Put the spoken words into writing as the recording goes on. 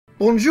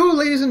Bonjour,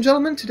 ladies and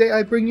gentlemen. Today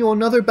I bring you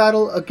another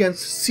battle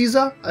against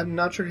Ciza. I'm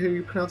not sure how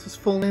you pronounce his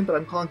full name, but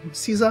I'm calling him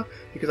Ciza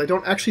because I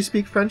don't actually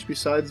speak French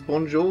besides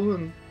bonjour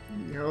and,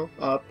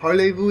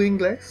 parlez-vous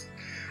anglais?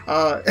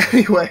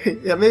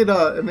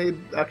 Anyway,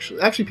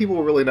 actually people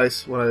were really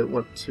nice when I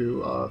went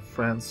to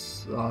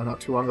France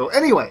not too long ago.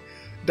 Anyway,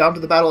 down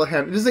to the battle at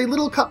hand. It is a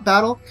Little Cup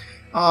battle.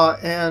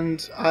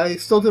 And I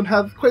still don't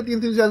have quite the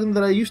enthusiasm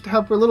that I used to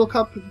have for Little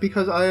Cup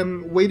because I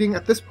am waiting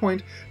at this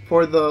point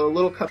for the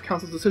Little Cup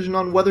Council's decision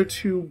on whether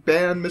to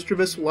ban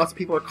Misdreavus. Lots of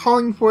people are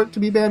calling for it to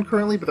be banned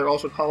currently, but they're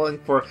also calling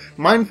for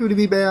Mindfu to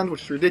be banned,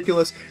 which is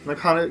ridiculous, and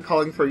they're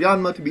calling for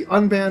Yanma to be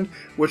unbanned,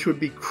 which would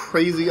be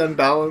crazy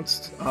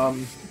unbalanced.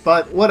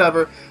 But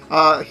whatever.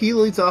 He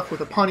leads off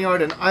with a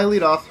Poniard, and I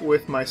lead off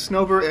with my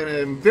Snover, and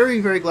I'm very,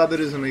 very glad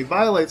that it is in a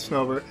Violate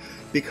Snover,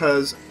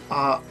 because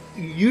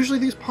usually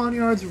these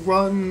Poniards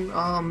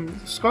run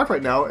Scarf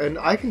right now, and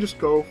I can just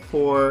go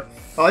for...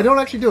 Well, I don't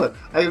actually do it.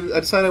 I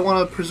decide I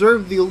want to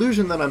preserve the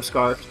illusion that I'm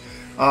Scarfed,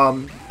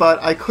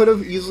 but I could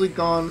have easily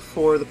gone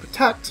for the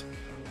Protect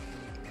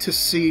to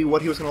see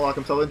what he was going to lock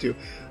himself into.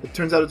 It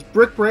turns out it's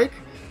Brick Break.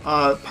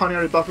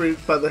 Poniard is buffered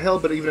by the hail,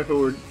 but even if it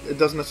were, it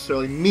doesn't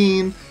necessarily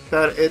mean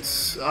that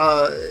it's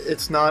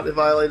not a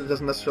Violate. It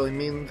doesn't necessarily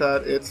mean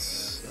that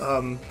it's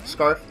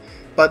Scarf.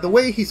 But the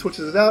way he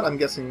switches it out, I'm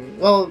guessing,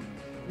 well,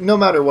 no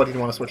matter what he'd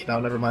want to switch it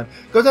out, never mind.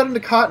 Goes out into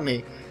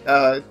Cottony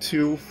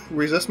to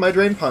resist my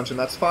Drain Punch, and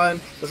that's fine.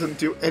 Doesn't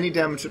do any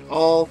damage at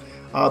all.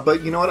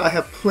 But you know what? I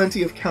have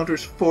plenty of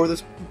counters for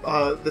this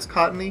this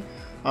Cottony.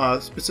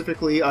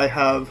 Specifically, I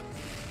have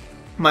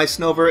my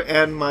Snover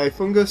and my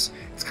Fungus.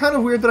 It's kind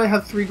of weird that I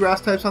have 3 grass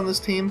types on this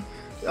team.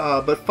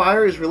 But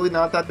fire is really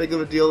not that big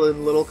of a deal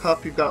in Little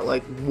Cup. You've got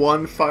like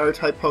 1 fire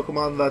type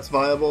Pokemon that's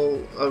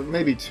viable,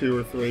 maybe 2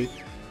 or 3.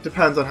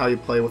 Depends on how you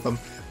play with them.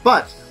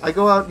 But I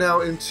go out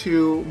now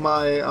into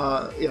my,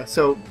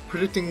 so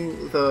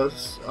predicting the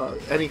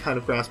any kind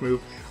of grass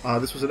move.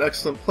 This was an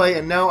excellent play,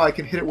 and now I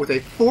can hit it with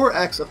a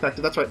 4x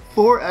effective, that's right,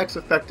 4x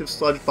effective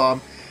Sludge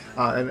Bomb.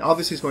 And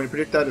obviously he's going to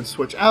predict that and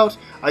switch out.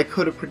 I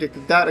could have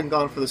predicted that and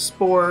gone for the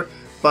Spore,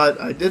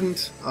 but I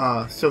didn't.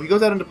 So he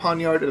goes out into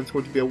Poniard, and it's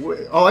going to be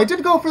a... Oh, I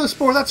did go for the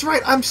Spore, that's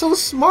right, I'm so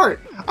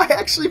smart! I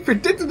actually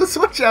predicted the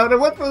switch out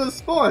and went for the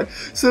Spore!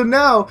 So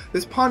now,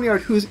 this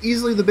Poniard, who is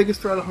easily the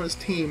biggest threat on his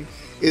team,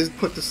 is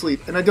put to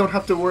sleep, and I don't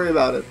have to worry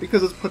about it,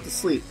 because it's put to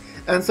sleep.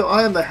 And so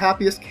I am the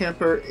happiest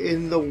camper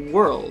in the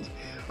world,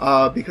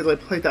 because I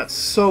played that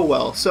so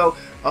well. So,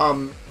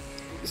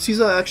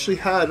 Ciza actually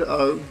had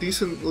a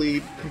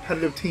decently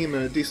competitive team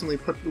and a decently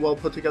well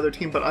put together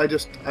team, but I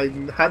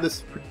had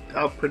this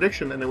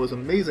prediction and it was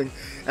amazing,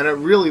 and it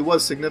really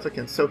was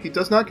significant. So he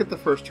does not get the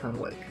first turn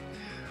wake.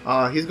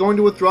 He's going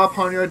to withdraw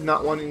Poniard,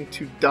 not wanting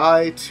to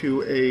die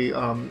to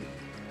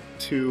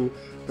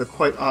the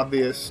quite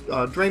obvious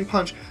Drain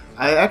Punch.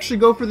 I actually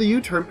go for the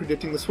U-turn,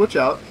 predicting the switch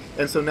out,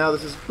 and so now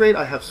this is great.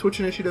 I have switch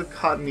initiative.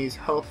 Cottony's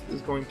health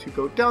is going to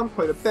go down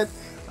quite a bit.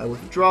 I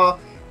withdraw,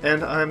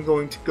 and I'm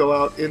going to go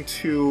out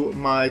into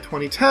my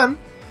 2010.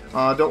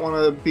 Don't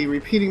want to be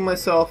repeating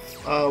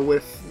myself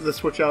with the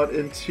switch out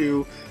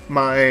into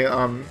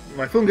my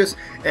my Fungus,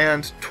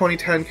 and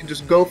 2010 can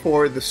just go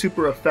for the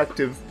super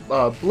effective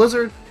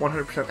Blizzard,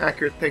 100%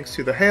 accurate thanks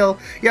to the hail.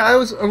 Yeah, I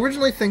was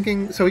originally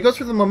thinking, so he goes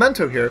for the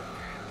Memento here,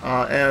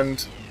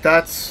 and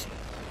that's...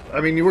 I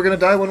mean, you were going to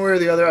die one way or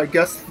the other. I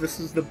guess this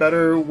is the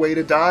better way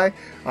to die,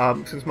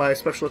 since my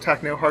special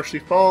attack now harshly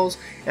falls,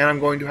 and I'm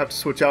going to have to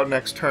switch out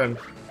next turn.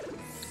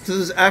 This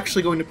is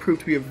actually going to prove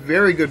to be a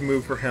very good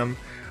move for him,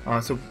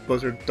 so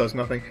Blizzard does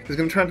nothing. This is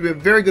going to turn out to be a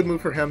very good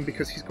move for him,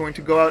 because he's going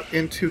to go out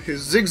into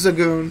his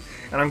Zigzagoon,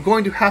 and I'm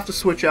going to have to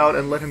switch out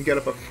and let him get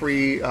up a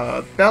free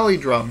Belly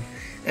Drum.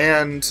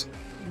 And,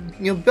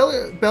 you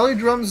know, Belly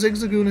Drum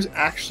Zigzagoon is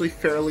actually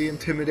fairly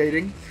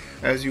intimidating,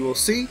 as you will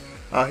see.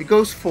 He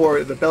goes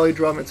for the Belly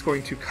Drum. It's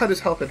going to cut his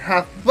health in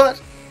half, but,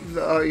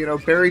 you know,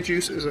 Berry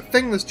Juice is a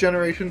thing this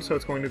generation, so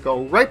it's going to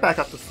go right back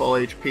up to full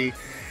HP,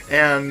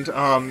 and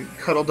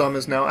Cuddle Dum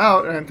is now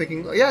out, and I'm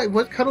thinking, yeah,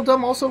 what Cuddle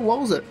Dum also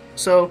walls it.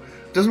 So,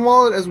 doesn't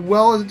wall it as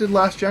well as it did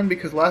last gen,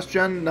 because last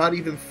gen, not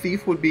even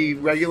Thief would be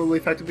regularly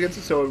effective against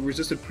it, so it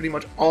resisted pretty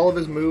much all of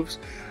his moves.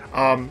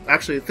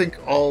 Actually, I think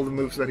all the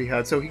moves that he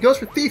had. So he goes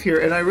for Thief here,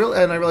 and I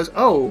realize,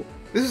 oh,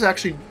 this is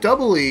actually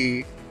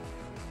doubly...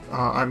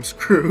 I'm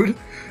screwed,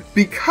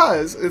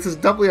 because this is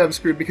doubly I'm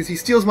screwed because he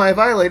steals my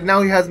Violate and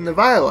now he has an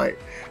Violate.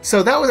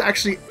 So that was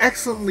actually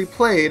excellently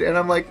played, and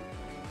I'm like,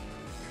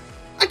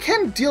 I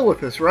can deal with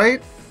this,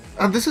 right?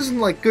 This isn't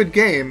like good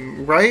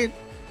game, right?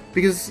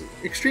 Because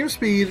Extreme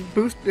Speed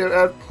boost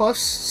at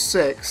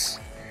 +6.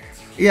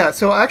 Yeah,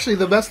 so actually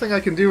the best thing I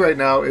can do right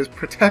now is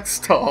Protect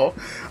Stall.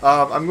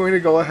 I'm going to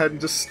go ahead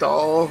and just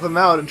stall him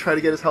out and try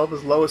to get his health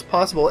as low as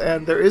possible,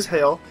 and there is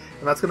Hail,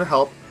 and that's going to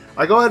help.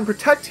 I go ahead and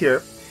Protect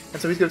here. And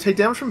so he's going to take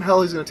damage from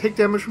Hell, he's going to take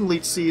damage from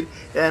Leech Seed,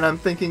 and I'm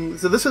thinking,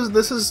 so this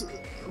is,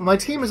 my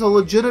team is a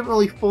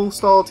legitimately full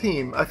stall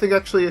team. I think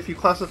actually if you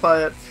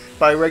classify it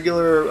by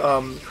regular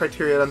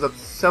criteria, it ends up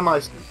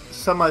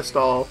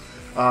semi-stall.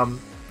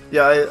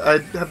 Yeah, I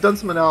have done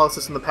some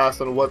analysis in the past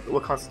on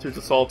what constitutes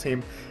a stall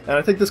team, and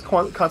I think this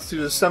constitutes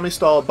a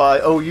semi-stall by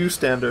OU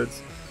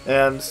standards,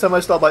 and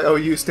semi-stall by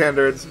OU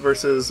standards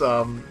versus,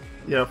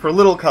 you know, for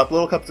Little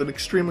Cup's an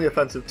extremely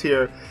offensive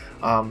tier,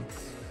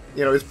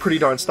 you know, is pretty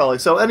darn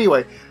stally. So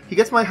anyway, he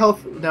gets my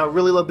health now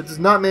really low, but does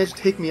not manage to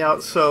take me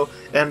out,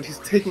 and he's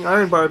taking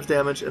Iron Barbs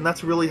damage, and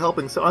that's really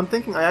helping. So I'm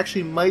thinking I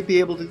actually might be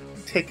able to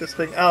take this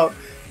thing out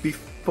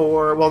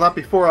before, well, not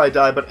before I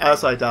die, but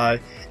as I die.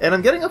 And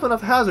I'm getting up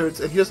enough hazards,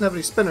 and he doesn't have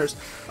any spinners,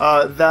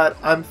 that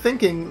I'm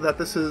thinking that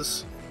this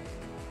is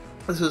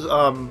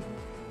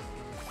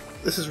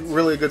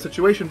really a good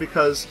situation,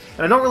 because,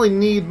 and I don't really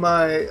need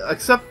my,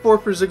 except for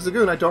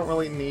Zigzagoon, I don't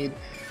really need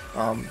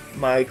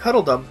my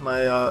Cuddle Dump,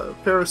 my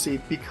Pharaoh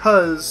Seed,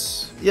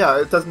 because, yeah,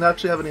 it doesn't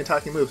actually have any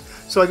attacking moves.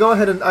 So I go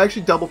ahead and I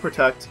actually double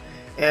protect,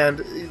 and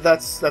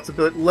that's a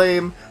bit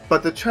lame,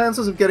 but the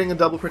chances of getting a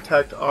double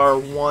protect are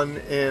 1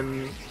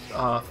 in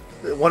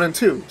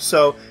 2,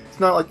 so it's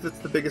not like it's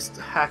the biggest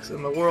hacks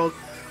in the world.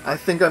 I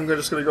think I'm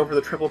just going to go for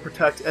the triple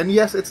protect, and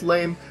yes, it's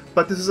lame,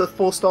 but this is a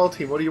full stall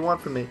team. What do you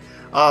want from me?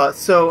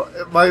 So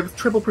my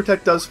triple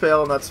protect does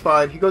fail, and that's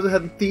fine. He goes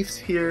ahead and thieves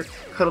here.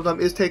 Cuddle Dump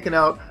is taken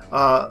out.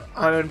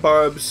 Iron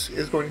Barbs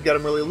is going to get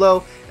him really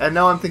low, and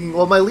now I'm thinking,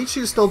 well, my leech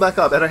sheet is still back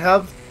up, and I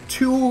have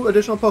 2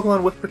 additional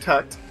Pokemon with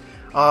protect,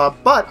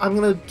 but I'm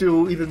going to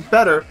do even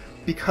better,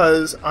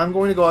 because I'm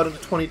going to go out into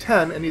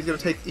 2010, and he's going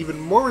to take even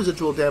more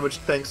residual damage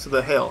thanks to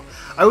the hail.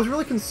 I was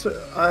really concerned,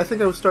 I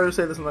think I was starting to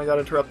say this and I got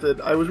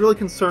interrupted, I was really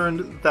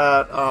concerned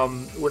that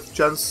with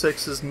Gen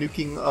 6's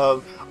nuking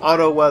of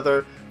Auto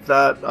Weather,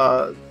 that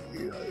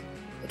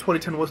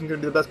 2010 wasn't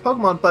going to be the best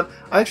Pokemon, but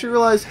I actually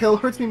realized hail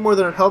hurts me more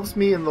than it helps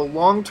me in the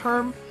long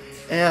term,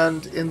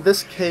 and in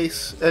this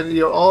case, and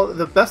you know,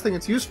 the best thing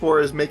it's used for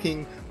is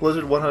making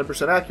Blizzard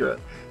 100% accurate.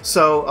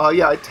 So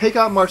yeah, I take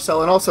out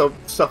Marcel, and also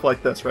stuff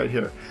like this right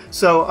here.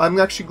 So I'm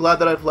actually glad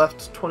that I've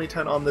left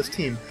 2010 on this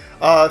team.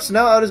 So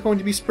now out is going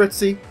to be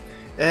Spritzy,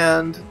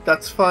 and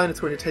that's fine. It's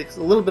going to take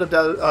a little bit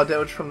of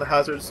damage from the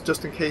hazards,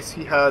 just in case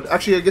he had...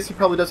 Actually, I guess he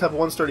probably does have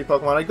 1 sturdy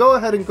Pokemon. I go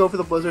ahead and go for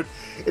the Blizzard.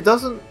 It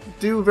doesn't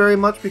do very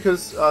much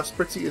because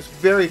Spritzy is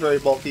very, very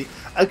bulky.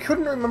 I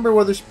couldn't remember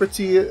whether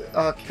Spritzy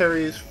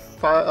carries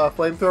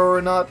Flamethrower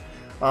or not,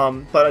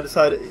 but I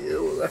decided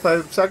if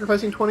I'm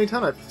sacrificing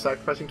 2010, I'm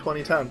sacrificing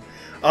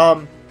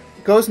 2010.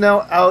 Goes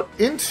now out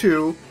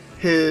into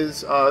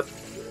his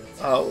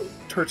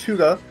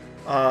Tortuga.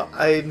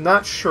 I'm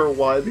not sure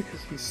why,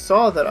 because he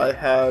saw that I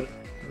had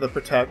the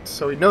Protect,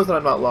 so he knows that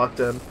I'm not locked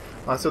in.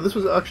 So this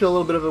was actually a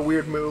little bit of a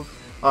weird move.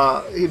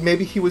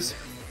 Maybe he was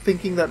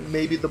thinking that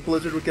maybe the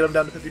Blizzard would get him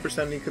down to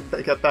 50% and he could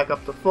get back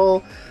up to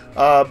full.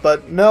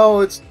 But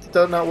no, it's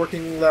not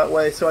working that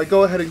way, so I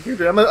go ahead and Giga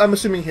Drain. I'm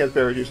assuming he has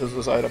Berry Juice as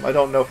this item. I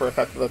don't know for a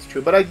fact that that's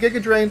true. But I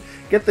Giga Drain,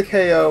 get the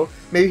KO.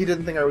 Maybe he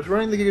didn't think I was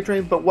running the Giga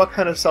Drain, but what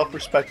kind of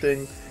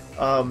self-respecting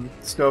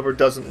Snover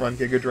doesn't run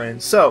Giga Drain?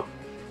 So,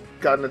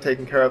 gotten it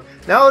taken care of.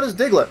 Now it is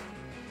Diglett.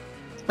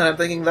 And I'm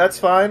thinking that's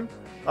fine.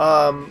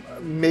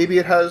 Maybe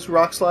it has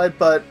Rock Slide,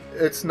 but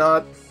it's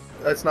not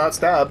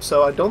Stab,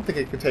 so I don't think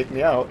it can take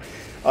me out.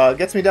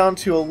 Gets me down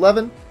to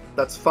 11.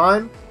 That's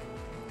fine.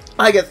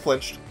 I get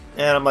flinched.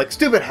 And I'm like,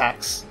 stupid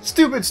hacks.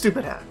 Stupid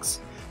hacks.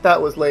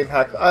 That was lame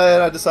hack.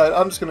 I decided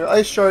I'm just going to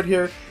Ice Shard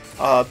here,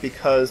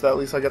 because at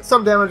least I get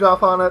some damage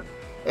off on it.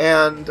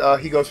 And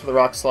he goes for the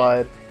Rock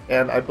Slide,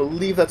 and I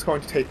believe that's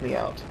going to take me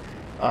out.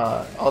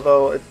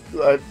 Although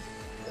I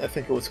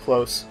think it was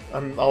close.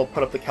 I'll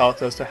put up the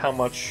calc as to how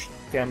much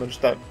damage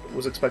that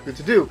was expected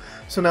to do.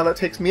 So now that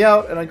takes me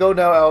out, and I go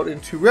now out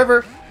into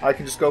River. I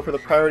can just go for the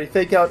priority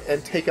fake out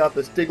and take out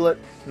this Diglett,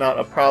 not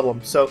a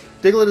problem. So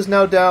Diglett is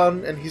now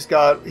down, and he's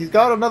got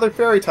another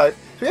Fairy type.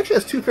 So he actually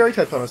has 2 Fairy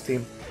types on his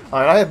team, and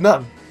I have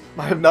none.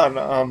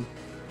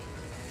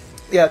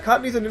 Yeah,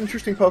 Cottony's an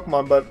interesting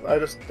Pokemon, but I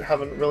just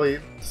haven't really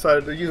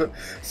decided to use it.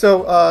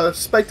 So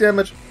Spike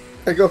damage,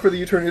 I go for the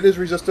U-turn. It is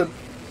resisted,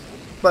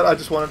 but I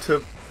just wanted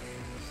to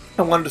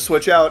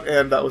switch out,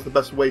 and that was the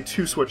best way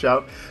to switch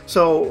out.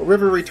 So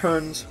River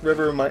returns.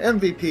 River, my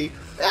MVP.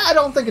 I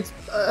don't think it's.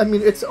 I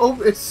mean, it's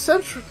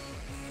central.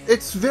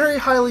 It's very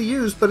highly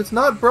used, but it's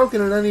not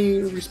broken in any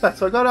respect.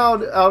 So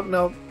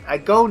I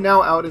go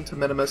now out into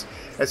Minimus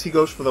as he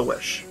goes for the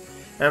Wish,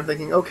 and I'm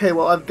thinking, okay,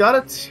 well, I've got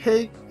to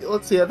take.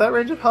 Let's see, at that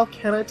range of health,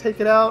 can I take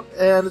it out?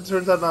 And it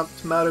turns out not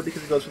to matter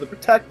because he goes for the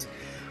Protect.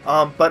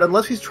 But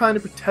unless he's trying to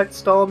Protect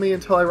stall me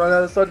until I run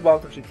out of Sludge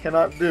Bombs, which he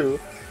cannot do.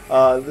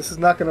 This is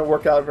not going to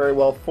work out very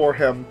well for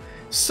him.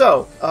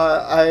 So, if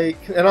I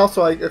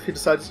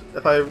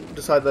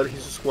decide that he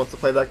just wants to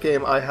play that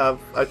game,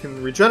 I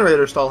can regenerate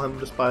or stall him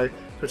just by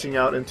switching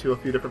out into a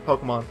few different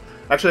Pokemon.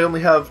 Actually, I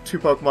only have 2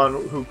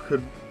 Pokemon who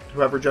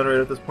have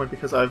regenerated at this point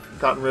because I've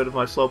gotten rid of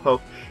my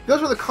Slowpoke. He goes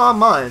for the Calm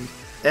Mind,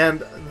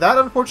 and that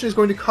unfortunately is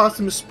going to cost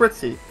him a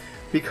Spritzy,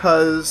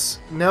 because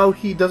now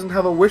he doesn't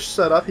have a Wish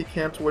set up. He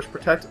can't Wish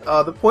Protect.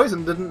 The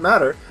poison didn't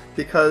matter,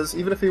 because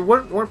even if he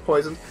weren't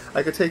poisoned,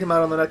 I could take him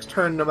out on the next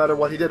turn no matter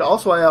what he did.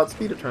 Also, I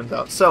outspeed, it turns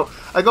out. So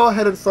I go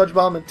ahead and Sludge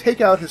Bomb and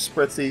take out his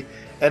Spritzy,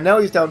 And now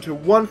he's down to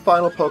one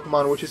final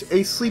Pokemon, which is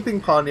a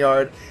Sleeping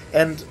Pawniard,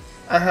 and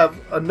I have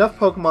enough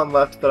Pokemon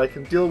left that I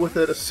can deal with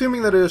it,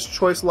 assuming that it is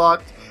choice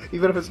locked.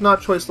 Even if it's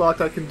not choice locked,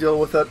 I can deal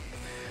with it.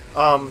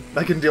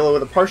 I can deal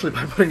with it partially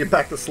by putting it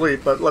back to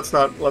sleep, but let's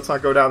not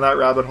go down that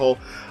rabbit hole.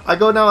 I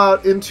go now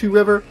out into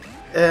River,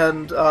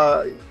 and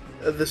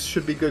this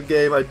should be good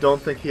game. I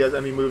don't think he has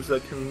any moves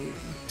that can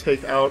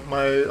take out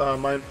my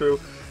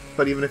Mindfu,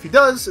 but even if he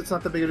does, it's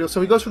not that big a deal.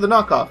 So he goes for the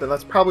knockoff, and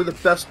that's probably the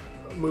best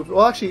move.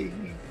 Well, actually,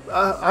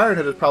 Iron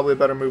Head is probably a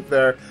better move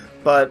there,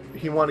 but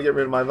he wanted to get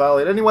rid of my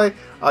Violate anyway.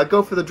 I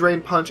go for the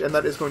Drain Punch, and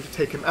that is going to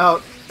take him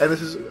out, and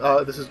this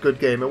is good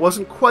game. It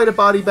wasn't quite a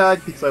body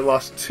bag because I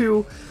lost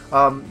 2,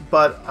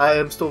 but I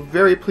am still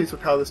very pleased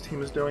with how this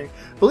team is doing.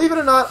 Believe it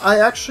or not, I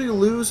actually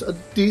lose a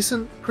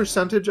decent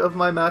percentage of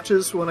my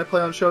matches when I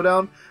play on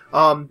Showdown,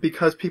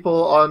 because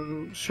people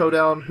on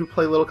Showdown who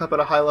play Little Cup at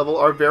a high level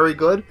are very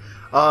good.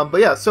 But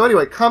yeah, so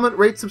anyway, comment,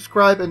 rate,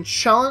 subscribe, and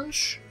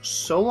challenge.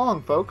 So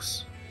long,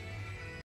 folks.